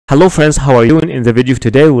Hello friends, how are you doing? In the video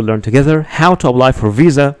today we'll learn together how to apply for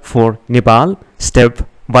visa for Nepal step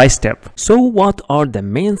by step. So what are the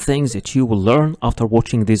main things that you will learn after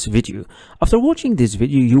watching this video? After watching this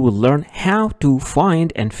video you will learn how to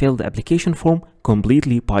find and fill the application form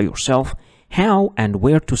completely by yourself, how and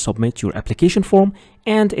where to submit your application form,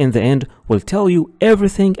 and in the end we'll tell you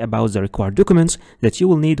everything about the required documents that you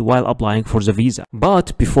will need while applying for the visa.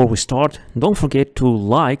 But before we start, don't forget to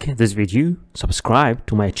like this video, subscribe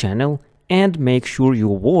to my channel, and make sure you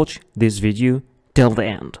watch this video till the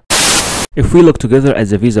end. If we look together at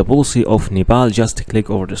the visa policy of Nepal, just click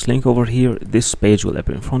over this link over here. This page will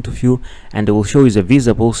appear in front of you and it will show you the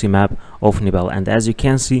visa policy map of Nepal. And as you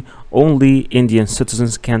can see, only Indian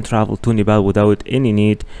citizens can travel to Nepal without any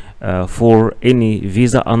need for any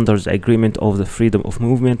visa under the agreement of the freedom of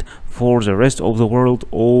movement. For the rest of the world,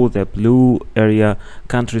 all the blue area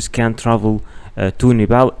countries can travel to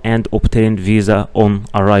Nepal and obtain visa on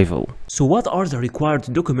arrival. So what are the required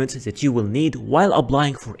documents that you will need while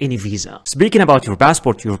applying for any visa? Speaking about your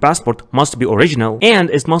passport must be original and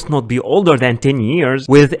it must not be older than 10 years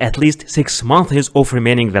with at least 6 months of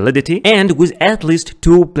remaining validity and with at least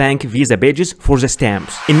 2 blank visa pages for the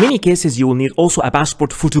stamps. In many cases you will need also a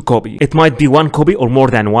passport photocopy. It might be 1 copy or more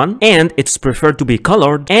than one, and it's preferred to be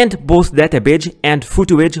colored, and both data page and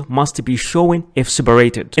photo page must be shown if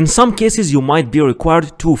separated. In some cases you might be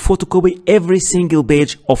required to photocopy every single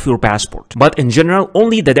page of your passport. But in general,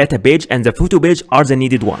 only the data page and the photo page are the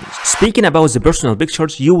needed ones. Speaking about the personal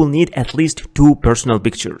pictures, you will need at least 2 personal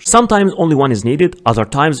pictures. Sometimes only 1 is needed, other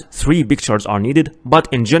times 3 pictures are needed, but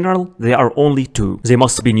in general, they are only 2. They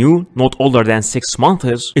must be new, not older than 6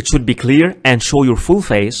 months. It should be clear and show your full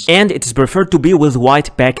face, and it is preferred to be with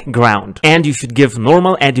white background. And you should give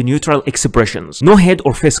normal and neutral expressions. No head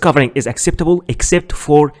or face covering is acceptable except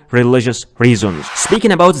for religious reasons.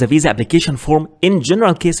 Speaking about the visa application form, in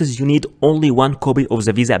general cases, you need only 1 copy of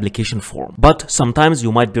the visa application form, but sometimes you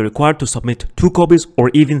might be required to submit 2 copies or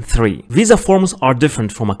even 3. Visa forms are different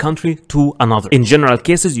from a country to another. In general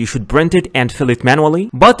cases, you should print it and fill it manually,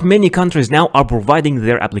 but many countries now are providing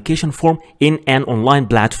their application form in an online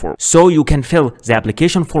platform, so you can fill the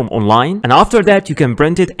application form online and after that you can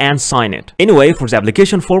print it and sign it. Anyway, for the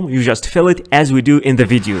application form, you just fill it as we do in the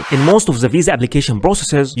video. In most of the visa application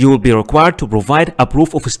processes, you will be required to provide a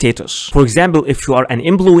proof of status. For example, if you are an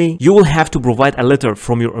employee, you will have to provide a letter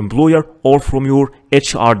from your employer or from your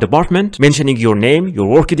HR department mentioning your name, your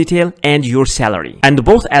work detail, and your salary. And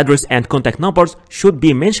both address and contact numbers should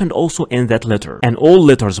be mentioned also in that letter. And all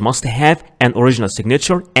letters must have an original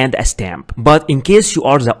signature and a stamp. But in case you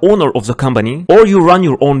are the owner of the company or you run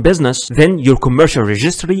your own business, then your commercial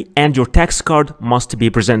registry and your tax card must be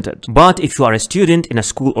presented. But if you are a student in a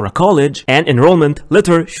school or a college, an enrollment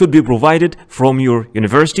letter should be provided from your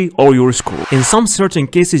university or your school. In some certain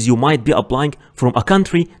cases, you might be applying from a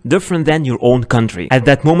country different than your own country. At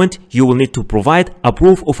that moment, you will need to provide a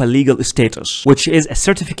proof of a legal status, which is a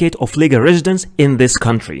certificate of legal residence in this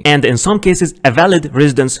country. And in some cases, a valid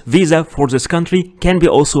residence visa for this country can be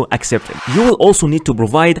also accepted. You will also need to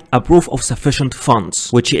provide a proof of sufficient funds,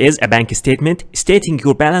 which is a bank statement stating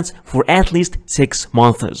your balance for at least 6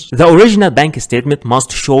 months. The original bank statement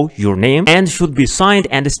must show your name and should be signed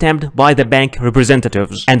and stamped by the bank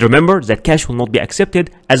representatives. And remember that cash will not be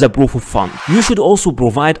accepted as a proof of fund. You should also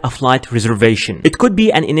provide a flight reservation. It could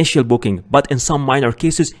be an initial booking, but in some minor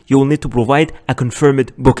cases, you will need to provide a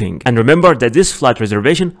confirmed booking. And remember that this flight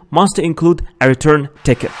reservation must include a return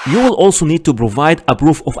ticket. You will also need to provide a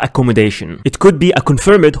proof of accommodation. It could be a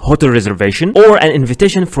confirmed hotel reservation or an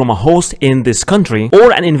invitation from a host in this country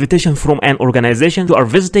or an invitation from an organization you are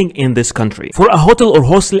visiting in this country. For a hotel or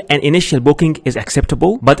hostel, an initial booking is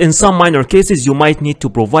acceptable, but in some minor cases, you might need to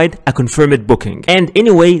provide a confirmed booking. And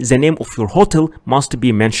anyway, the name of your hotel must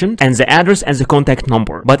be mentioned and the address and the contact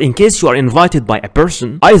number. But in case you are invited by a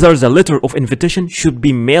person, either the letter of invitation should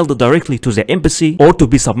be mailed directly to the embassy or to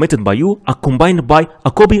be submitted by you, accompanied by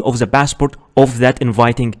a copy of the passport of that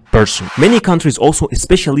inviting person. Many countries also,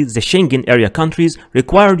 especially the Schengen area countries,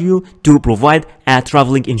 require you to provide a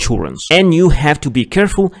traveling insurance, and you have to be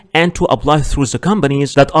careful and to apply through the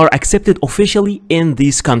companies that are accepted officially in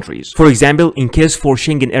these countries. For example, in case for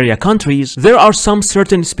Schengen area countries, there are some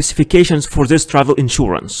certain specifications for this travel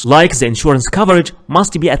insurance, like the insurance coverage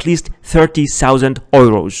must be at least 30,000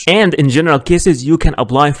 euros, and in general cases you can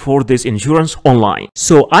apply for this insurance online.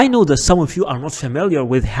 So I know that some of you are not familiar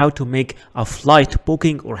with how to make a flight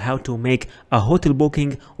booking or how to make a hotel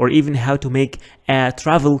booking or even how to make a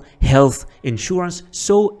travel health insurance.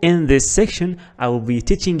 So in this section I will be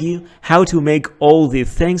teaching you how to make all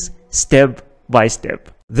these things step by step.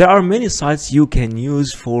 There are many sites you can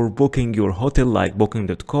use for booking your hotel, like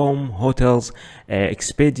booking.com, hotels,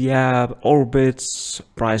 Expedia, Orbitz,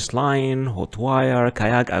 Priceline, Hotwire,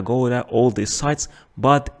 Kayak, Agoda, all these sites.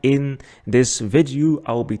 But in this video,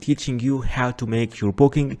 I will be teaching you how to make your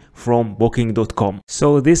booking from booking.com.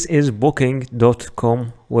 So this is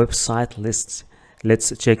booking.com website list.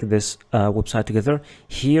 Let's check this website together.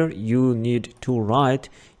 Here you need to write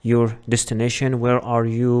your destination. Where are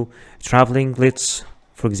you traveling? Let's,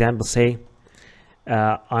 for example, say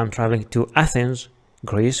I'm traveling to Athens,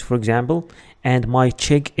 Greece, for example, and my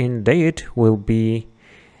check-in date will be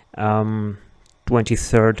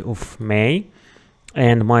 23rd of May,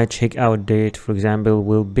 and my check-out date, for example,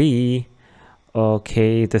 will be the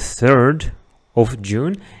 3rd of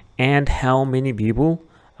June. And how many people?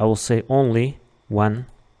 I will say only one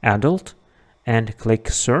adult, and click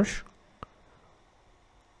search.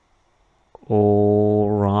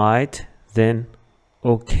 All right, then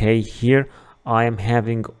here I am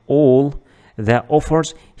having all the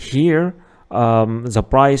offers here. The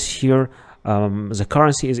price here, the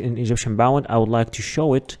currency is in Egyptian pound. I would like to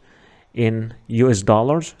show it in US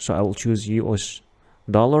dollars, so I will choose US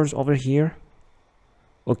dollars over here.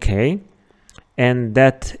 And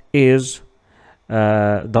that is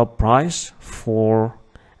the price for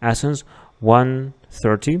Athens,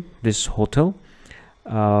 130, this hotel.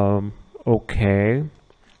 And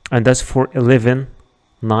that's for 11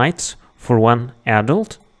 nights for one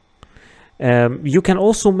adult. You can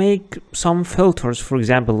also make some filters, for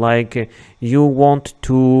example, like you want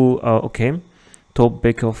to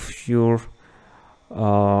topic of your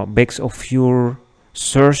base of your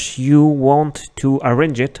search, you want to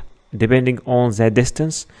arrange it depending on the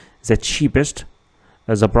distance, the cheapest,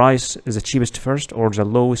 the price, the cheapest first or the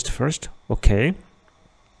lowest first.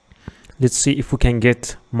 Let's see if we can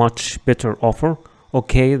get much better offer.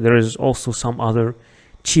 There is also some other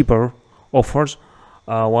cheaper offers.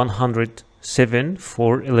 107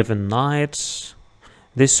 for 11 nights.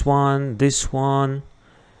 This one,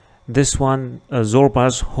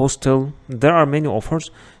 Zorba's hostel. There are many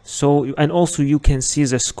offers. So, and also you can see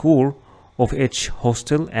the score of each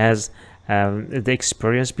hostel as the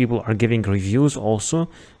experience. People are giving reviews also.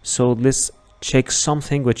 So let's check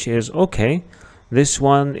something which is this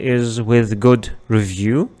one is with good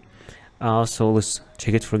review. So let's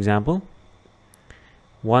check it. For example,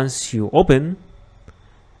 once you open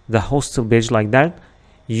the hostel page like that,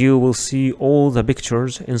 you will see all the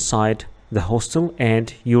pictures inside the hostel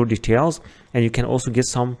and your details, and you can also get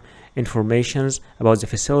some informations about the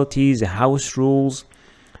facilities, the house rules,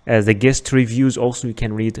 the guest reviews. Also you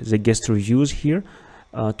can read the guest reviews here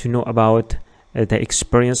to know about the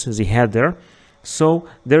experience they had there. So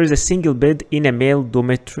there is a single bed in a male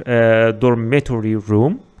dormitory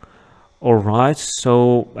room. All right,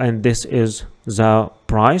 so, and this is the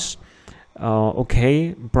price.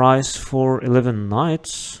 Price for 11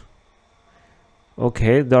 nights.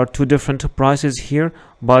 There are two different prices here,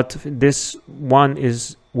 but this one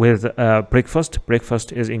is with breakfast.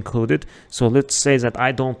 Breakfast is included. So let's say that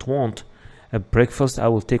I don't want a breakfast. I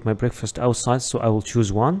will take my breakfast outside, so I will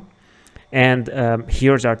choose one. And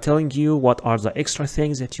here they are telling you what are the extra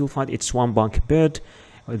things that you'll find. It's one bunk bed.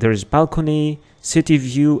 There is balcony, city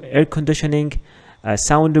view, air conditioning,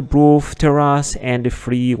 soundproof terrace, and a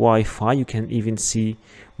free Wi-Fi. You can even see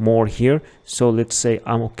more here. So let's say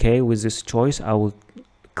I'm okay with this choice. I will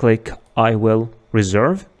click I will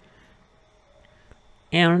reserve.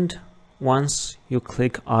 And once you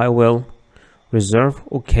click I will reserve,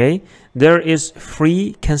 there is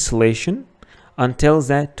free cancellation until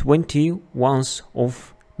the 21st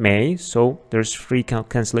of May. So there's free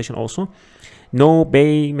cancellation also. No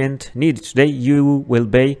payment needed today. You will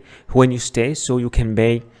pay when you stay, so you can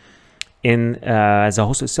pay in the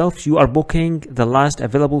host itself. You are booking the last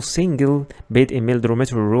available single bed in male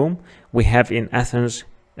dormitory room we have in Athens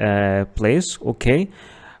place.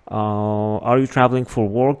 Are you traveling for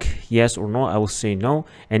work? Yes or no? I will say no.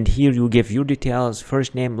 And here you give your details: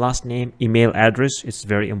 first name, last name, email address. It's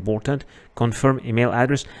very important. Confirm email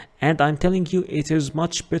address. And I'm telling you, it is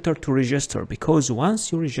much better to register, because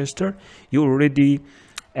once you register, you already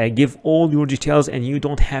give all your details, and you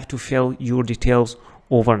don't have to fill your details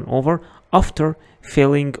over and over. After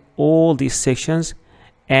filling all these sections,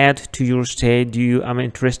 add to your stay. I'm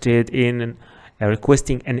interested in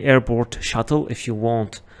requesting an airport shuttle if you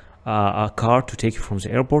want a car to take you from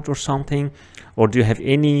the airport or something, or do you have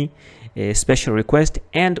any special request?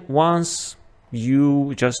 And once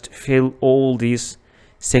you just fill all these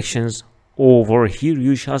sections over here,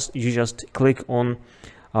 you just click on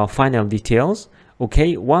final details.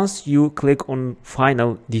 Once you click on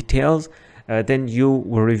final details, then you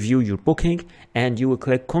will review your booking and you will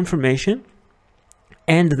click confirmation,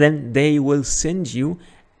 and then they will send you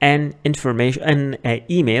an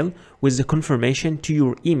email with the confirmation to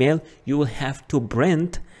your email. You will have to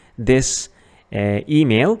print this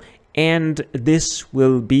email, and this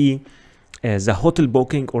will be the hotel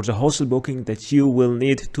booking or the hostel booking that you will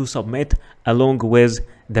need to submit along with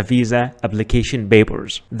the visa application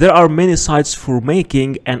papers. There are many sites for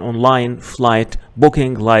making an online flight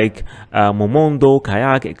booking like Momondo,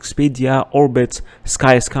 Kayak, Expedia, Orbitz,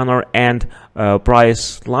 Skyscanner, and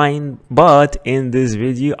Priceline, but in this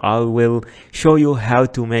video I will show you how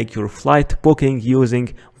to make your flight booking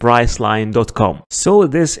using Priceline.com. So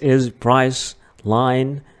this is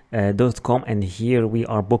Priceline.com, and here we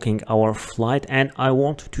are booking our flight, and I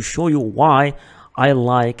want to show you why I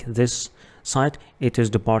like this site. It is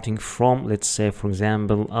departing from, let's say for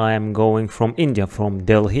example, I am going from India, from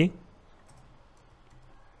Delhi,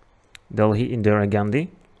 Indira Gandhi,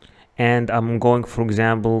 and I'm going for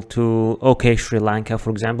example to Sri Lanka, for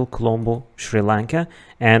example, Colombo, Sri Lanka,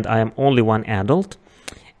 and I am only one adult.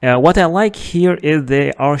 What I like here is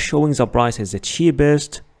they are showing the prices, the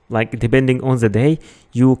cheapest, like depending on the day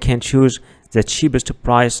you can choose the cheapest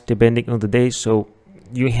price depending on the day, so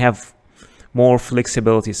you have more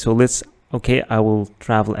flexibility. So let's I will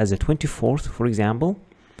travel as a 24th, for example,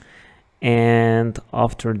 and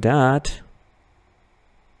after that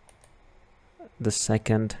the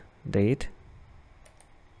second date.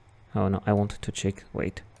 Oh no, I want to check,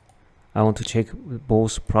 wait, I want to check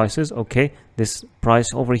both prices. Okay, this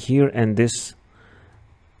price over here and this,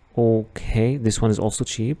 okay, this one is also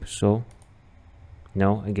cheap, so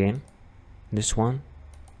no, again this one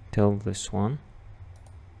till this one,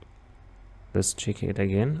 let's check it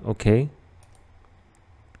again. Okay,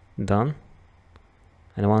 done.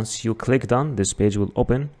 And once you click done, this page will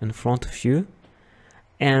open in front of you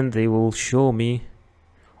and they will show me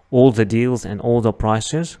all the deals and all the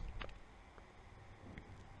prices.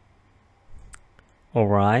 All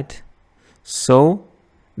right, so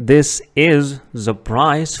this is the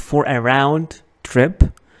price for a round trip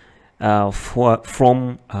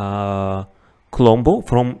from Colombo,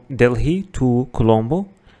 from Delhi to Colombo,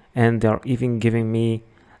 and they're even giving me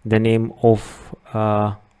the name of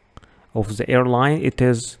the airline. It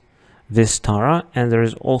is Vistara, and there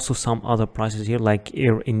is also some other prices here like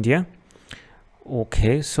Air India.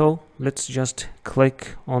 Okay, so let's just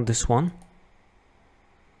click on this one.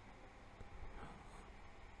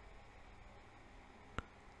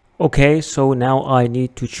 Okay, so now I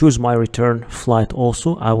need to choose my return flight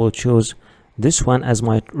also. I will choose this one as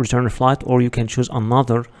my return flight, or you can choose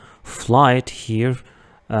another flight here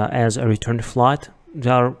as a return flight. They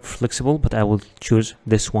are flexible, but I will choose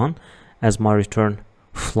this one as my return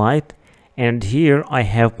flight. And here I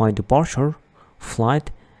have my departure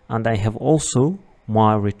flight, and I have also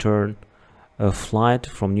my return flight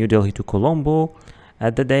from New Delhi to Colombo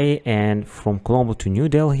at the day, and from Colombo to New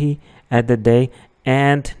Delhi at the day.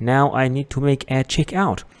 And now I need to make a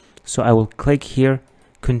checkout, so I will click here,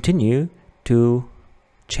 continue to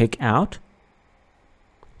check out.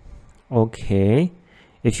 Okay,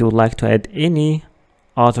 if you would like to add any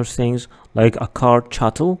other things like a car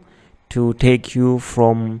shuttle to take you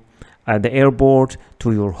from the airport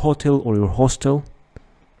to your hotel or your hostel,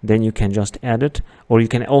 then you can just add it, or you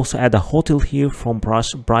can also add a hotel here from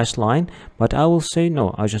Priceline, but I will say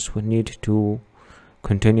no, I just would need to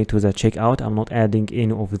continue to the checkout. I'm not adding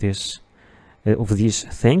any of this of these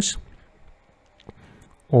things.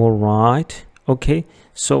 All right, okay,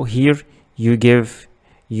 so here you give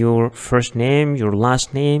your first name, your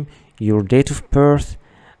last name, your date of birth,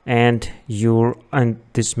 and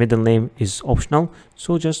this middle name is optional,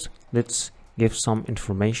 so just let's give some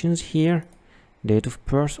informations here. Date of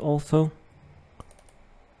birth also.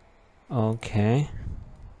 Okay,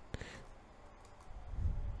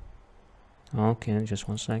 just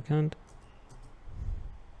 1 second.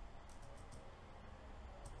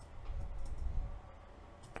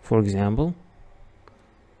 For example,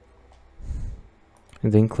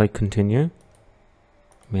 and then click continue,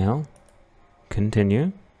 mail,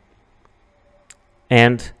 continue,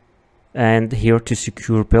 and here to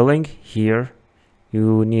secure billing, here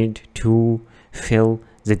you need to fill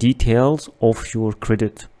the details of your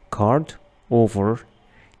credit card over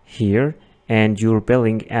here and your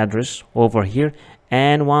billing address over here.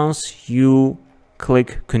 And once you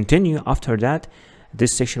click continue, after that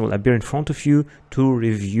this section will appear in front of you to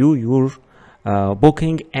review your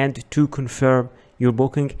booking and to confirm your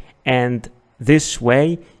booking, and this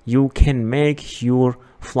way you can make your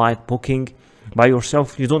flight booking by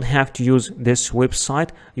yourself. You don't have to use this website,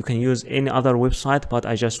 you can use any other website, but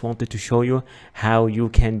I just wanted to show you how you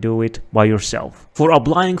can do it by yourself. For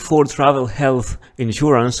applying for travel health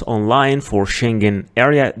insurance online for Schengen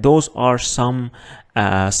area, those are some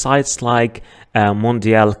sites like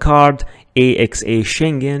Mondial Card, AXA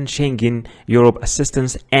Schengen, Schengen Europe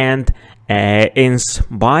Assistance, and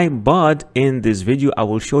Inspire. But in this video I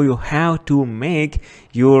will show you how to make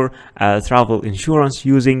your travel insurance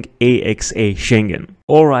using AXA Schengen.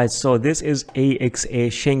 Alright, so this is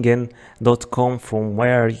axaschengen.com, from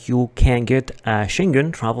where you can get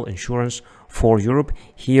Schengen travel insurance for Europe.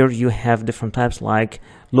 Here you have different types like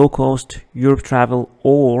low cost, Europe travel,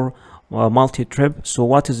 or multi-trip. So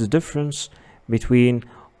what is the difference between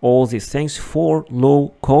all these things? For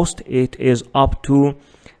low cost, it is up to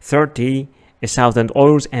 30,000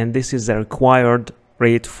 euros, and this is the required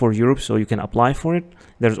rate for Europe, so you can apply for it.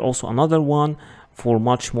 There's also another one for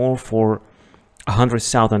much more, for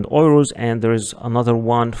 100,000 euros, and there's another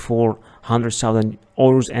one for 100,000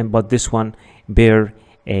 euros, and but this one per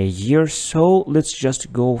a year. So let's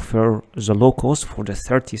just go for the low cost, for the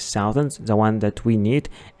 30,000, the one that we need,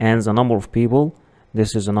 and the number of people.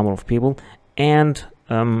 This is the number of people, and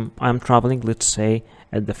I'm traveling, let's say,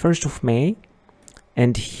 at the 1st of May,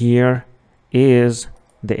 and here is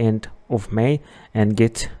the end of May, and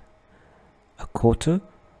get a quota.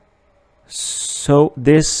 So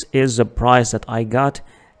this is the price that I got.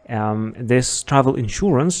 This travel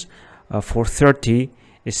insurance for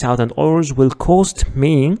 30,000 euros will cost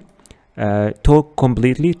me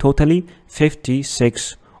totally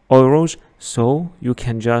 56 euros. So you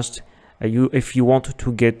can just if you want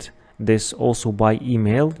to get this also by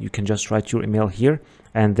email, you can just write your email here,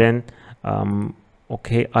 and then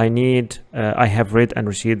okay, I have read and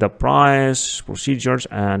received the price, procedures,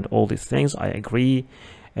 and all these things. I agree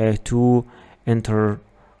to enter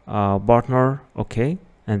partner, okay,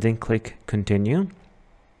 and then click continue.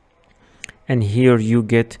 And here you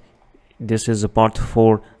get, this is a part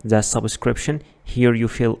for the subscription. Here you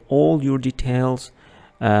fill all your details,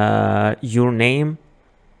 your name,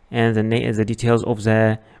 and the details of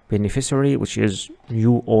the beneficiary, which is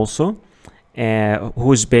you also,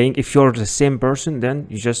 who is paying. If you're the same person, then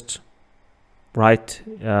you just write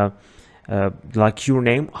like your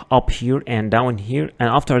name up here and down here, and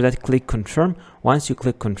after that click confirm. Once you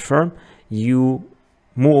click confirm, you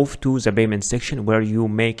move to the payment section where you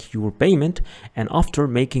make your payment, and after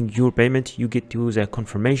making your payment you get to the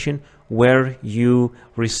confirmation where you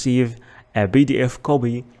receive a PDF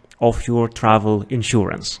copy of your travel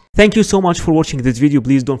insurance. Thank you so much for watching this video.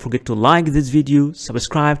 Please don't forget to like this video,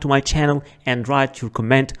 subscribe to my channel, and write your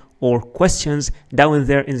comment or questions down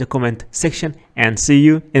there in the comment section, and see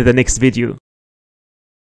you in the next video.